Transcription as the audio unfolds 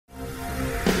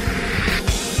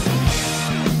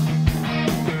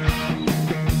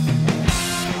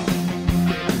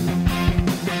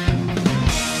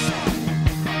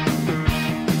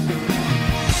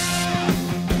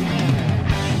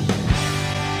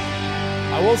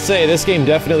I will say, this game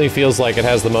definitely feels like it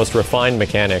has the most refined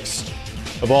mechanics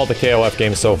of all the KOF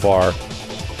games so far.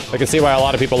 I can see why a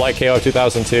lot of people like KOF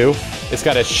 2002. It's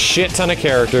got a shit ton of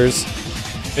characters.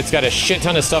 It's got a shit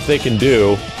ton of stuff they can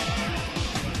do.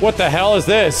 What the hell is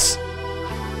this?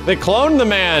 They cloned the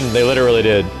man! They literally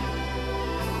did.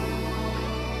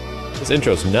 This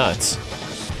intro's nuts.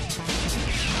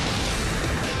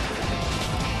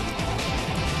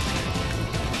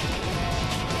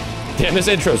 Damn, this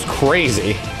intro's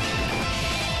crazy.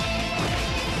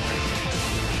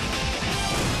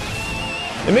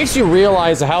 It makes you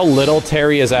realize how little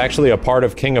Terry is actually a part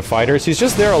of King of Fighters. He's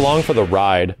just there along for the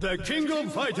ride. The King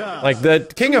of Fighters. Like,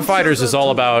 the King of Fighters is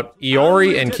all about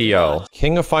Iori and Kyo.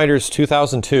 King of Fighters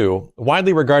 2002,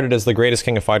 widely regarded as the greatest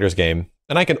King of Fighters game.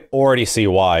 And I can already see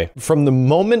why. From the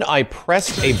moment I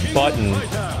pressed a button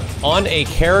on a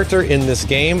character in this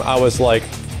game, I was like,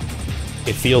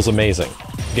 it feels amazing.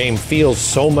 Game feels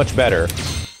so much better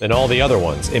than all the other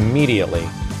ones immediately.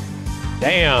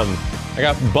 Damn. I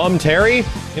got Bum Terry?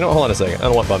 You know, hold on a second. I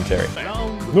don't want Bum Terry.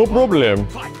 No problem.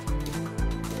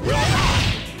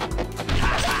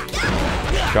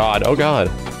 God, oh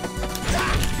God.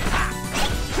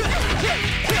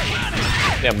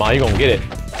 Yeah, Ma, you gonna get it.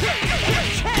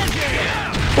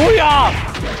 Booyah!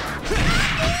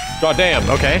 God damn,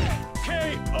 okay.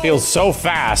 Feels so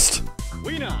fast.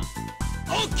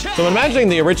 So I'm imagining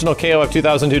the original KOF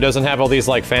 2002 doesn't have all these,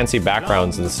 like, fancy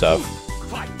backgrounds and stuff.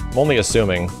 I'm only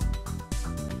assuming.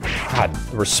 God,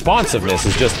 responsiveness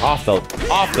is just off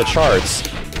the charts.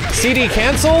 CD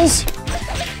cancels?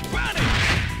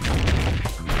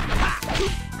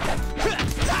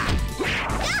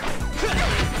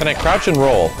 Can I crouch and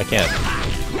roll? I can't.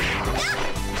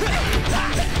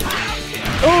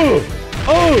 Ooh!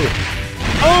 Oh!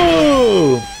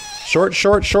 Oh! Short,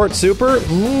 short, short super?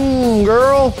 Mmm,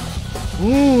 girl.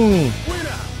 Mmm.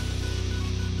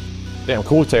 Damn,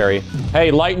 cool, Terry. Hey,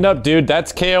 lighten up, dude.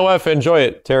 That's KOF. Enjoy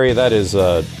it. Terry, that is,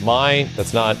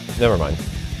 that's not... Never mind.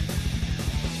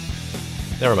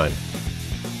 Never mind.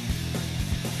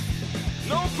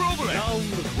 No problem. Round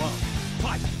one.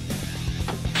 Fight.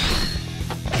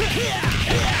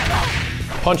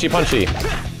 Punchy, punchy.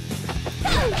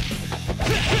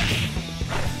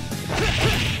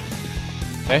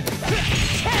 Okay.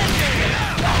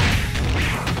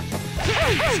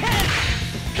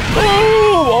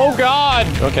 Oh God!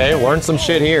 Okay, learn some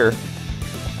shit here.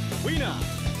 Need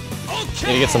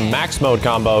to get some max mode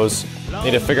combos.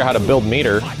 Need to figure out how to build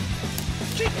meter.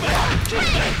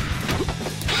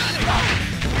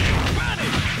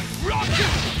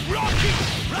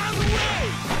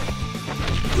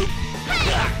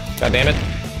 God damn it.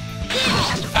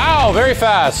 Ow! Very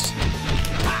fast!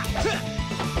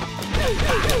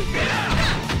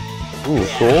 Ooh,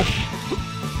 cool.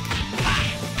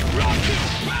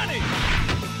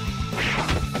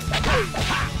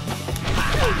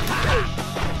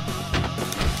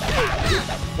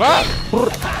 Ah!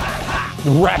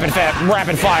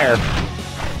 Rapid fire.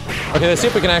 Okay, let's see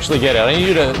if we can actually get it. I need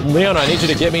you to, Leona, I need you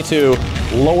to get me to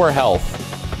lower health.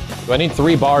 Do I need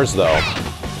 3 bars though?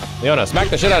 Leona, smack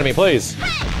the shit out of me, please.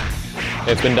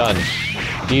 Okay, it's been done.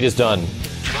 Deed is done.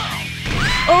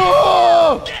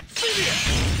 Oh!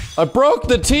 I broke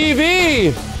the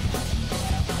TV!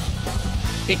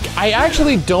 I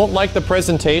actually don't like the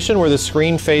presentation where the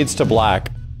screen fades to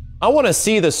black. I want to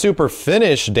see the super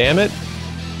finish, damn it.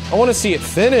 I want to see it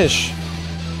finish.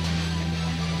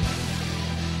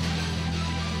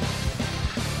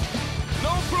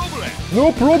 No problem.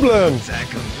 No problem.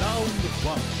 Second round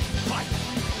one. Fight.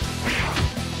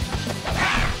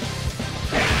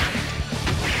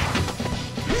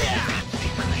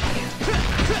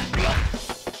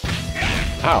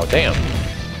 Oh, damn.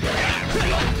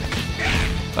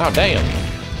 Oh, damn.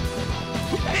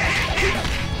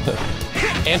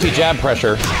 Anti-jab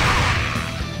pressure.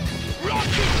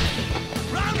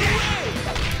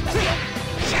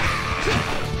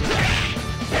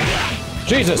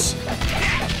 Jesus!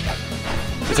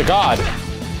 He's a god.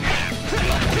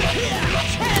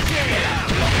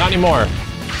 Not anymore.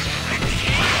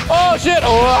 Oh, shit!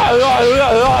 I'm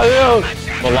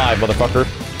alive, motherfucker.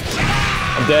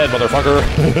 I'm dead, motherfucker.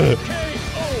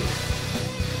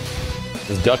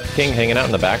 Is Duck King hanging out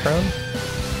in the background? I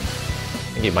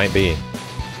think he might be.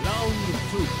 Round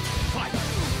two. Fight.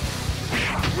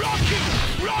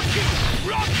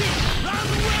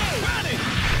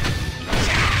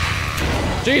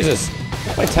 Jesus!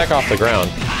 My tech off the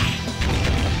ground.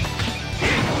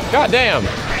 God damn!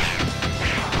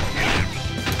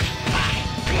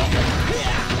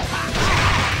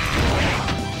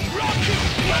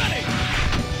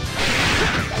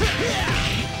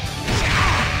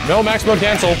 No max mode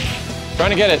cancel. Trying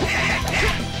to get it.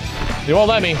 You won't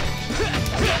let me.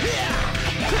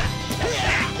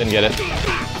 Didn't get it.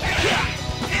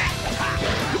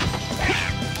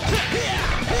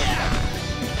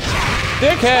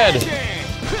 Dickhead!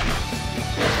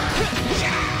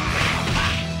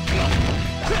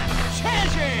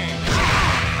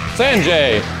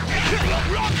 Sanjay!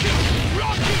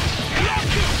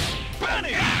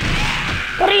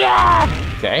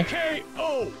 Okay.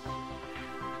 KO.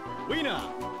 Winner.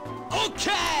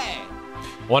 Okay.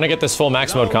 Want to get this full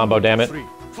max mode combo, damn it. Three,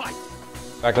 fight.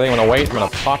 In fact, I think I'm gonna wait. I'm gonna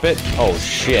pop it. Oh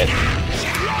shit.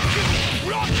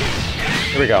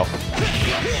 Here we go.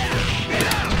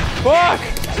 Fuck!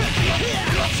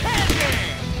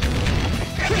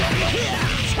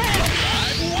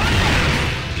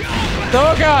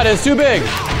 Oh god, it's too big.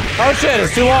 Oh shit,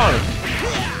 it's too long.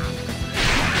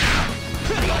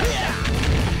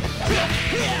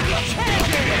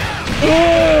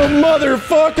 Oh,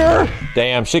 motherfucker!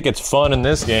 Damn, shit gets fun in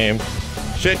this game.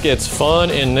 Shit gets fun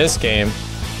in this game.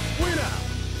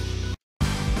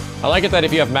 I like it that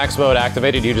if you have max mode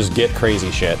activated, you just get crazy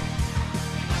shit.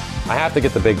 I have to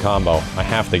get the big combo. I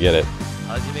have to get it.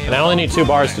 And I only need 2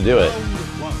 bars to do it.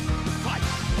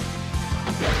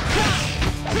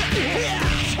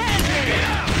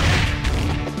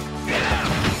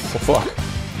 Oh, fuck.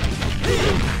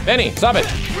 Benny, stop it!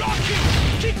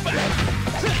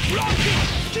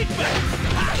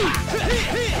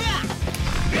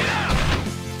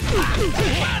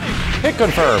 Hit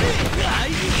confirm!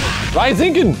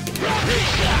 Rising!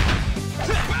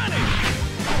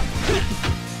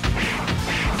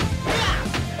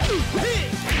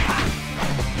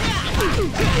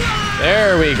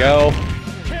 There we go.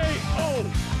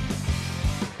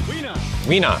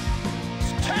 Weena.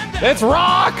 It's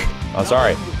rock! Oh,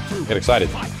 sorry. Get excited.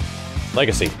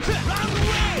 Legacy.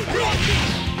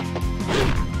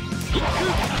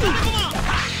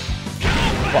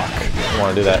 Fuck. I don't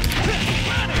want to do that.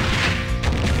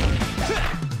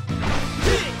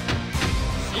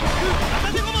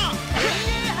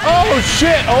 Oh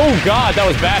shit! Oh god, that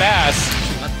was badass.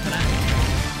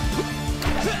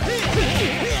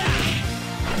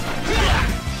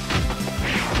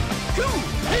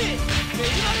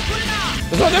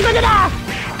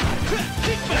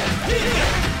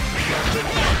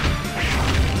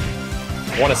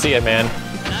 Want to see it, man.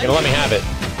 You're gonna let me have it.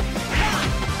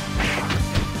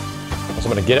 So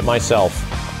I'm gonna get it myself.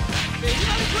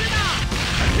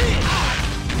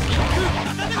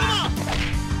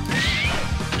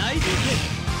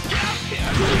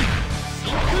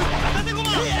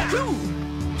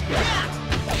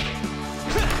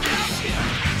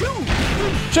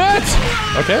 Shit!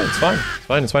 Okay, it's fine. It's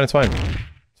fine, it's fine, it's fine.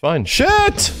 It's fine.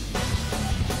 Shit!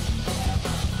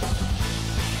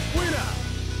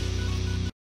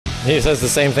 He says the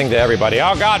same thing to everybody.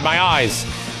 Oh god, my eyes!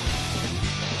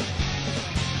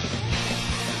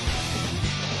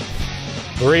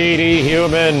 Greedy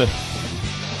human.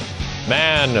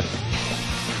 Man.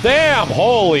 Damn,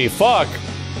 holy fuck.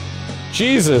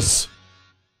 Jesus.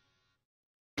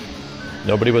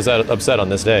 Nobody was that upset on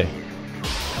this day.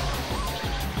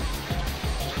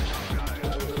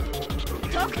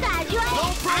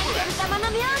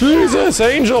 Jesus,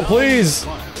 Angel, please!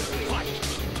 I'm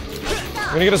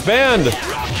gonna get us banned!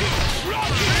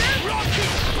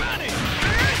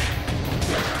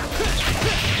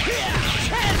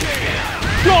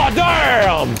 God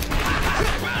damn!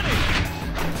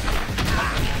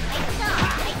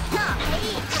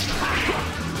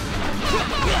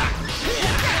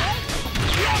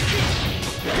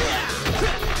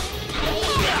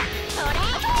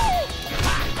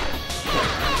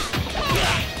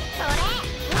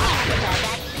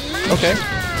 Okay.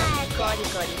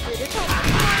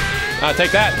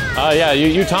 Take that. Yeah,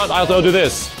 you taunt, I'll do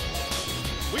this.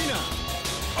 Winner.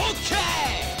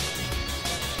 Okay.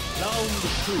 Round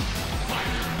 2.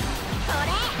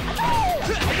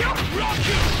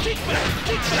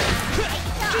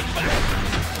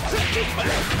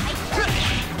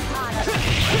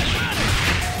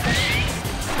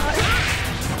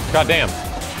 God damn.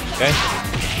 Okay.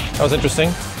 That was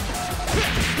interesting.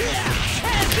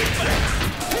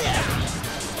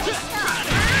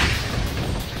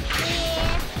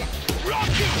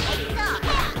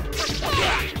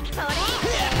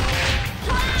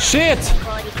 Shit!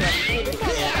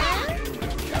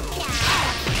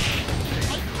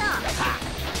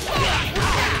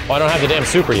 Oh, I don't have the damn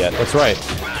super yet. That's right.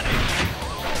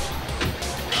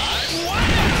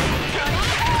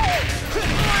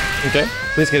 Okay.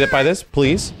 Please get hit by this.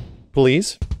 Please.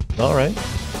 Please. Alright.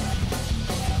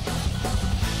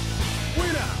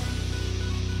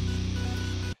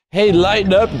 Hey,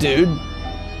 lighten up, dude.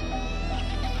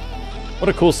 What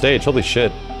a cool stage, holy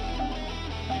shit.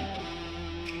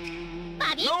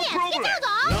 No problem.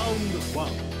 Round 1.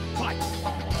 Fight.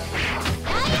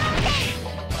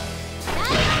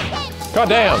 God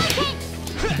damn!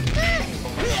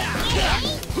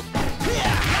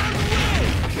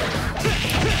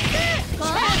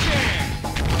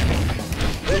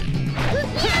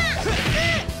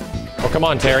 Oh, come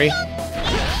on, Terry. You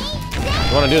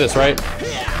want to do this, right?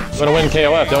 You want to win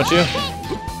KOF, don't you?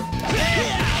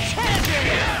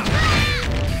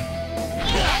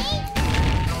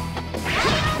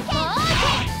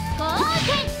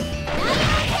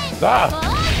 Ah!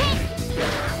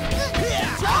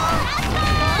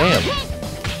 Damn.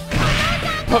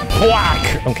 Whack!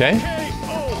 Okay.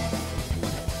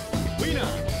 Winner.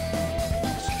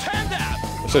 Stand up.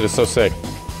 This shit is so sick.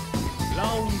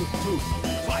 Round 2.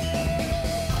 Fight.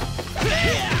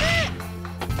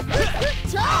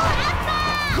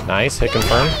 Nice, hit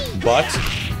confirm. But.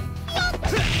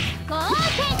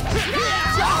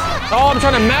 Oh, I'm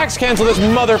trying to max cancel this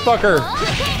motherfucker!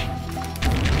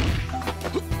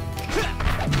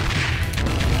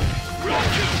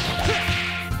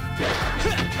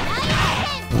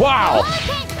 Wow!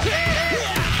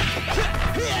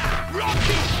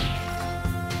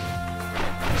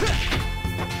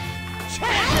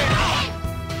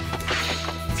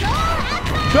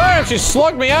 Damn, she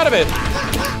slugged me out of it!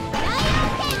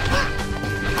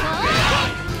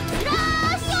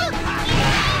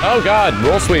 Oh god,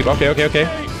 roll sweep. Okay, okay, okay.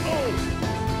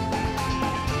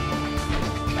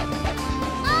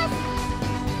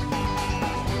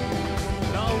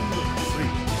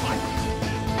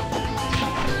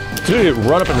 Dude,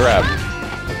 run up and grab.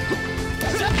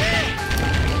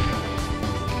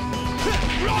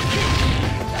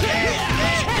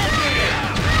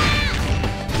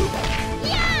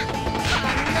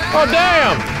 Oh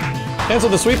damn! Cancel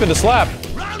the sweep into slap.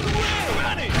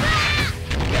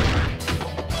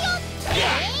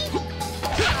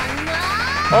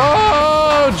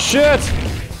 Oh shit!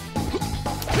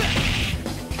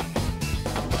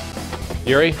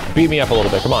 Yuri, beat me up a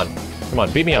little bit. Come on. Come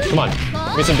on, beat me up. Come on.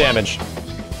 Give me some damage.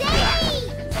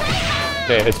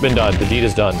 Okay, it's been done. The deed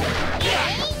is done.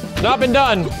 It's not been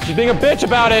done. She's being a bitch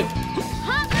about it.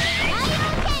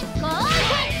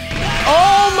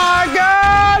 Oh my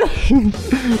god!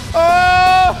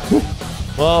 Oh!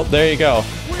 Well, there you go.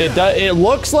 It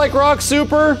looks like Rock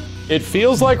Super. It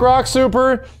feels like Rock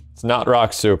Super. It's not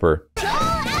Rock Super.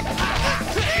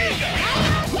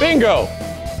 Bingo!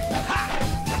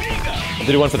 I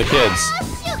did one for the kids.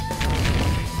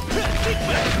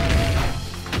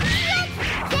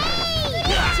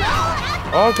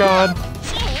 Oh god.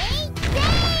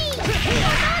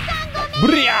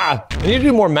 Bria! I need to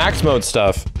do more max mode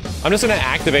stuff. I'm just gonna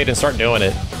activate and start doing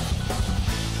it.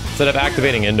 Instead of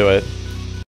activating into it.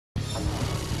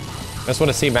 I just want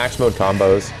to see max mode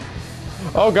combos.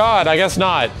 Oh god, I guess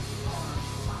not.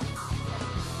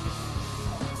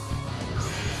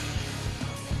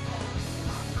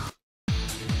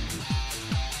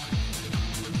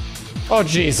 Oh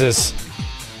Jesus.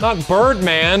 Not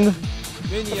Birdman.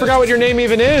 I forgot what your name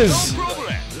even is.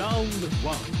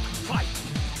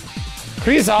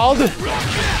 Grisald?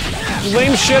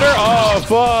 Lame shitter? Oh,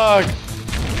 fuck.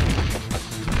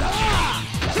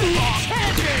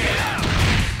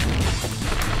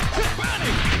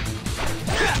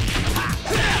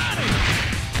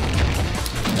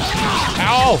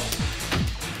 Ow!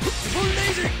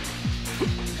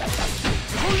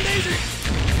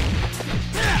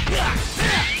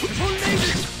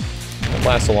 That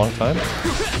lasts a long time.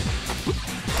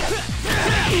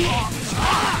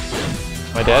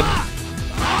 Am I dead?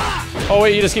 Oh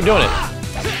wait, you just keep doing it.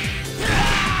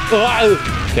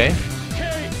 Okay.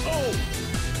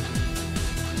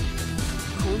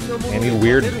 Damn you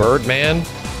weird bird man.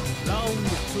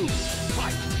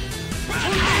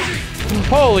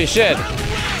 Holy shit.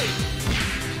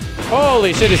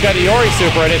 Holy shit, he's got Iori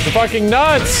Super and it's fucking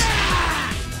nuts.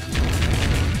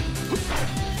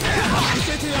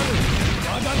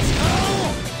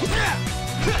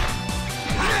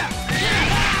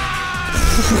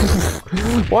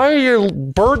 Why are your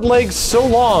bird legs so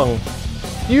long?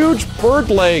 Huge bird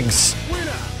legs.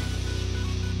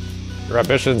 Your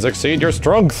ambitions exceed your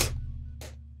strength.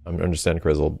 I understand,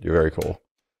 Grizzled. You're very cool.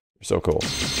 You're so cool.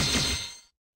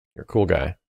 You're a cool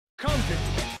guy. Content.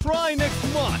 Try next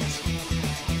match.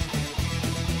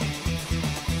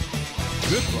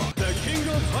 Good luck. The King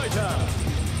of Fighters.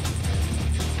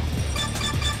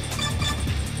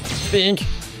 Think.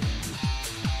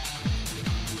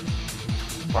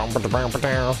 No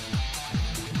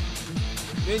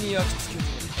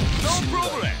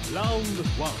problem. Round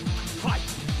 1. Fight.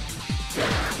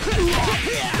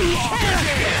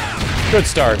 Good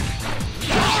start.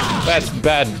 That's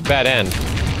bad end.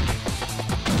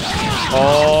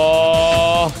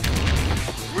 Oh.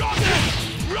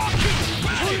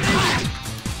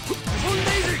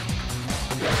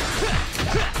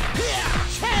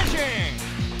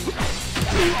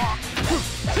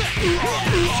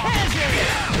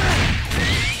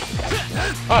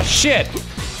 Oh shit!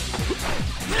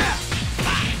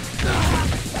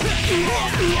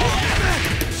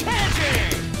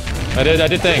 I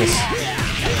did things.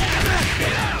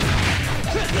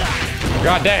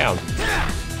 God damn.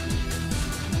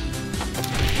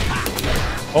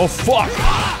 Oh fuck.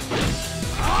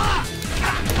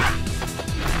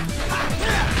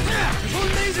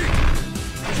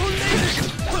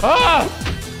 Ah!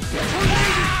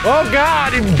 Oh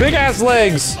god, big ass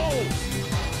legs.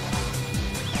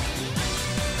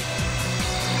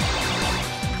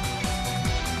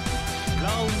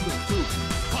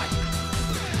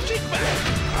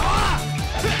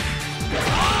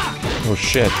 Oh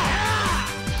shit.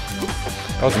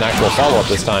 That was an actual follow-up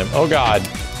this time. Oh god.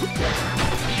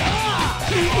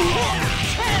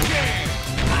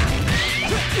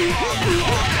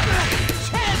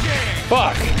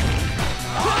 Fuck.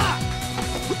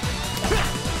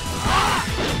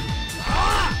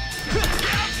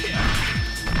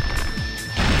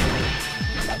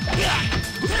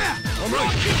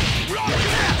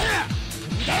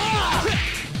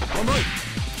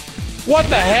 What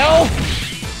the hell?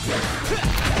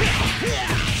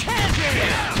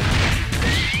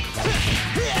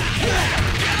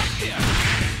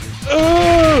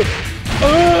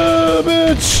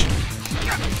 Bitch!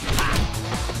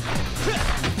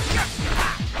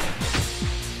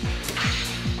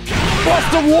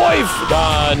 Bust a wife!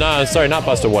 No, sorry, not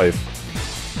bust a wife.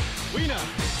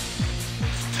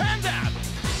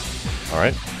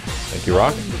 Alright. Thank you,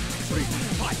 Rock.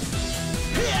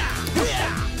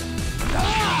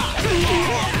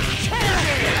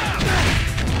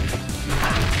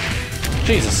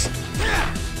 Jesus.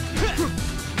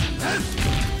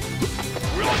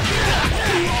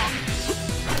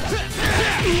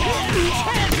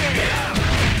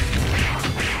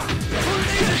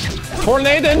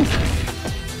 Tornado.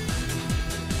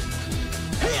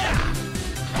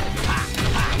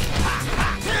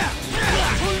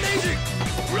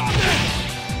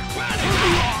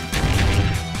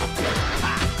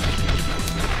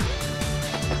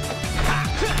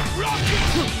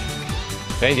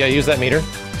 Okay, yeah, use that meter.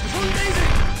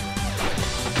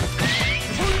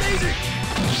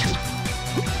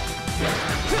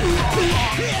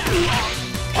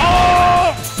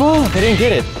 Oh! Fuck, I didn't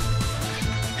get it.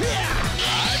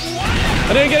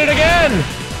 I didn't get it again!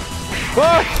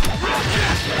 Fuck!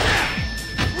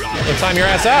 Let's time your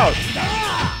ass out.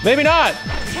 Maybe not.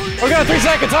 We got 3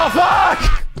 seconds. Oh,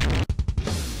 fuck!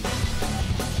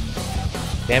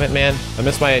 Damn it, man. I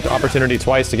missed my opportunity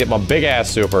twice to get my big ass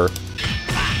super.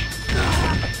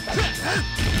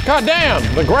 God damn,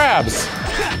 the grabs.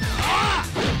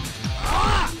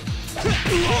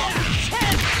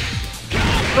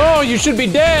 Oh, you should be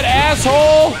dead,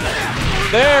 asshole.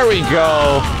 There we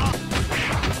go.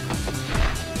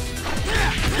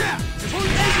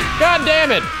 God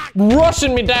damn it,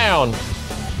 rushing me down.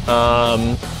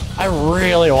 I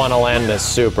really want to land this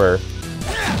super.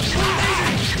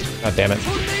 God damn it.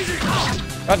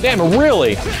 God damn it,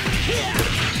 really?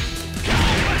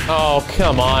 Oh,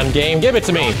 come on, game. Give it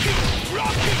to me.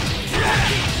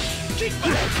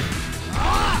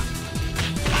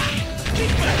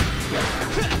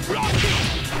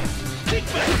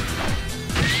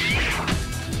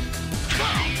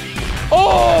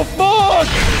 Oh, fuck!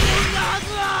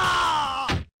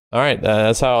 All right,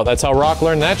 that's how Rock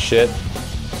learned that shit.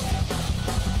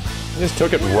 He just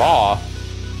took it raw.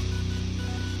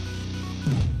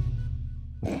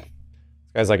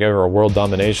 This guy's like over a world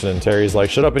domination, and Terry's like,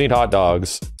 shut up and eat hot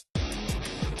dogs.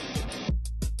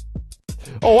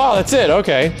 Oh wow, that's it,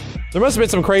 okay. There must have been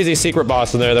some crazy secret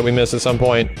boss in there that we missed at some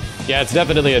point. Yeah, it's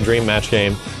definitely a dream match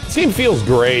game. This game feels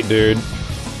great, dude.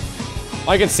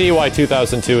 I can see why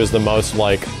 2002 is the most,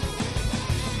 like,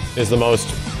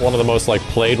 one of the most, like,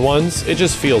 played ones. It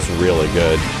just feels really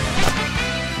good.